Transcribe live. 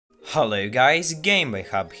Hello guys, Gameboy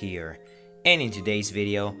Hub here, and in today's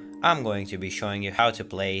video I'm going to be showing you how to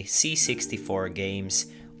play C64 games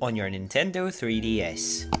on your Nintendo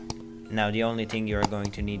 3DS. Now the only thing you're going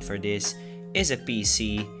to need for this is a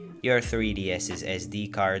PC, your 3DS's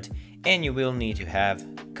SD card, and you will need to have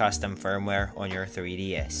custom firmware on your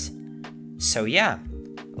 3DS. So yeah,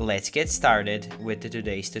 let's get started with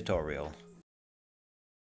today's tutorial.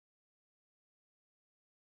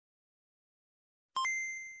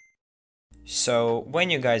 So when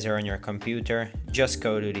you guys are on your computer, just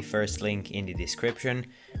go to the first link in the description,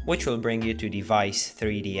 which will bring you to Device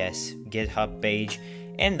 3DS GitHub page,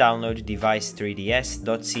 and download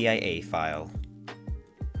device3ds.cia file.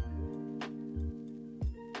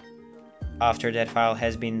 After that file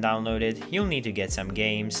has been downloaded, you'll need to get some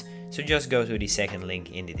games, so just go to the second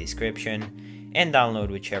link in the description and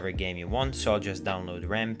download whichever game you want. So I'll just download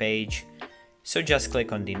Rampage. So just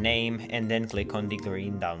click on the name and then click on the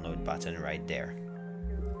green download button right there.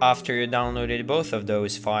 After you downloaded both of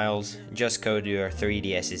those files, just go to your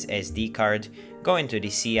 3DS's SD card, go into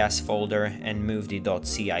the CS folder and move the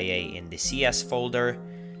 .cia in the CS folder,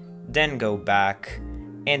 then go back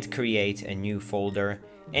and create a new folder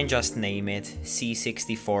and just name it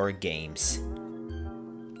C64 Games.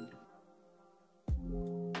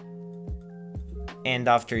 And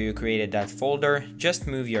after you created that folder, just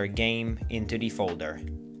move your game into the folder.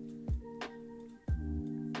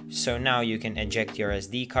 So now you can eject your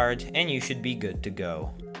SD card and you should be good to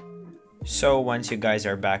go. So once you guys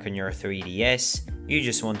are back on your 3DS, you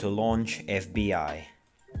just want to launch FBI.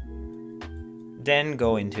 Then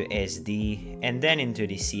go into SD and then into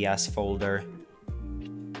the CS folder.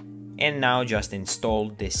 And now just install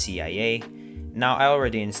this CIA. Now I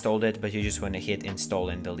already installed it, but you just want to hit install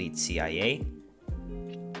and delete CIA.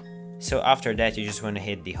 So after that you just want to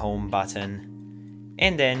hit the home button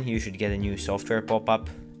and then you should get a new software pop-up.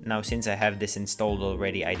 Now since I have this installed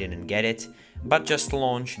already, I didn't get it, but just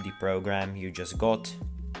launch the program you just got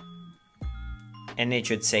and it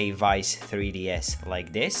should say Vice 3DS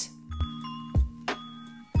like this.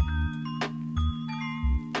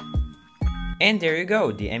 And there you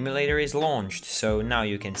go, the emulator is launched, so now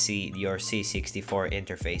you can see your C64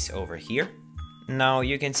 interface over here. Now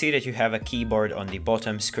you can see that you have a keyboard on the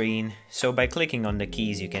bottom screen, so by clicking on the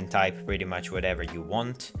keys you can type pretty much whatever you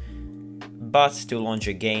want. But to launch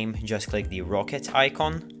a game, just click the rocket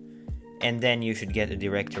icon, and then you should get a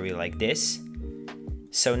directory like this.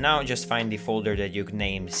 So now just find the folder that you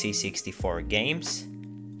named C64 Games,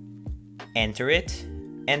 enter it,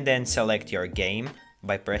 and then select your game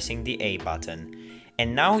by pressing the A button.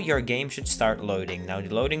 And now your game should start loading. Now the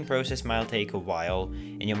loading process might take a while,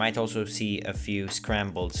 and you might also see a few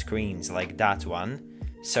scrambled screens like that one.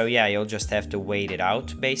 So yeah, you'll just have to wait it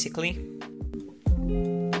out basically.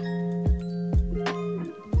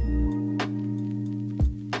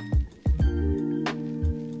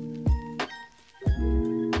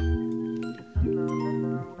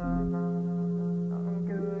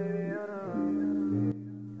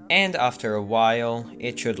 And after a while,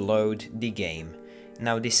 it should load the game.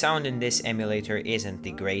 Now the sound in this emulator isn't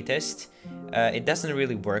the greatest, it doesn't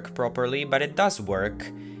really work properly, but it does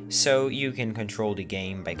work, so you can control the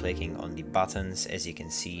game by clicking on the buttons as you can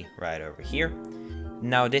see right over here.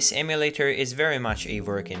 Now this emulator is very much a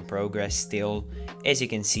work in progress still. As you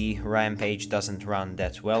can see, Rampage doesn't run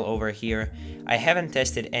that well over here. I haven't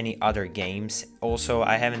tested any other games, also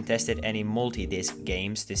I haven't tested any multi-disc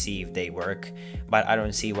games to see if they work, but I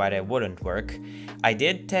don't see why they wouldn't work. I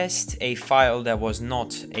did test a file that was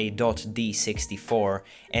not a .d64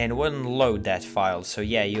 and it wouldn't load that file, so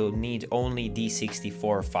yeah, you'll need only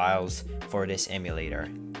D64 files for this emulator.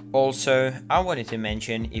 Also, I wanted to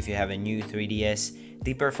mention, if you have a new 3DS,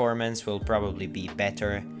 the performance will probably be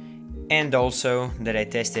better, and also that I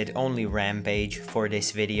tested only Rampage for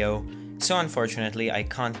this video, so unfortunately I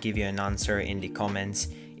can't give you an answer in the comments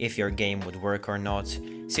if your game would work or not,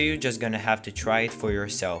 so you're just gonna have to try it for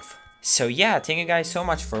yourself. So yeah, thank you guys so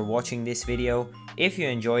much for watching this video. If you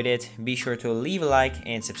enjoyed it, be sure to leave a like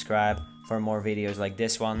and subscribe for more videos like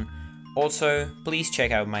this one. Also, please check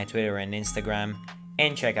out my Twitter and Instagram,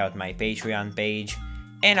 and check out my Patreon page,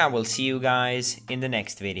 and I will see you guys in the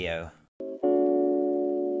next video.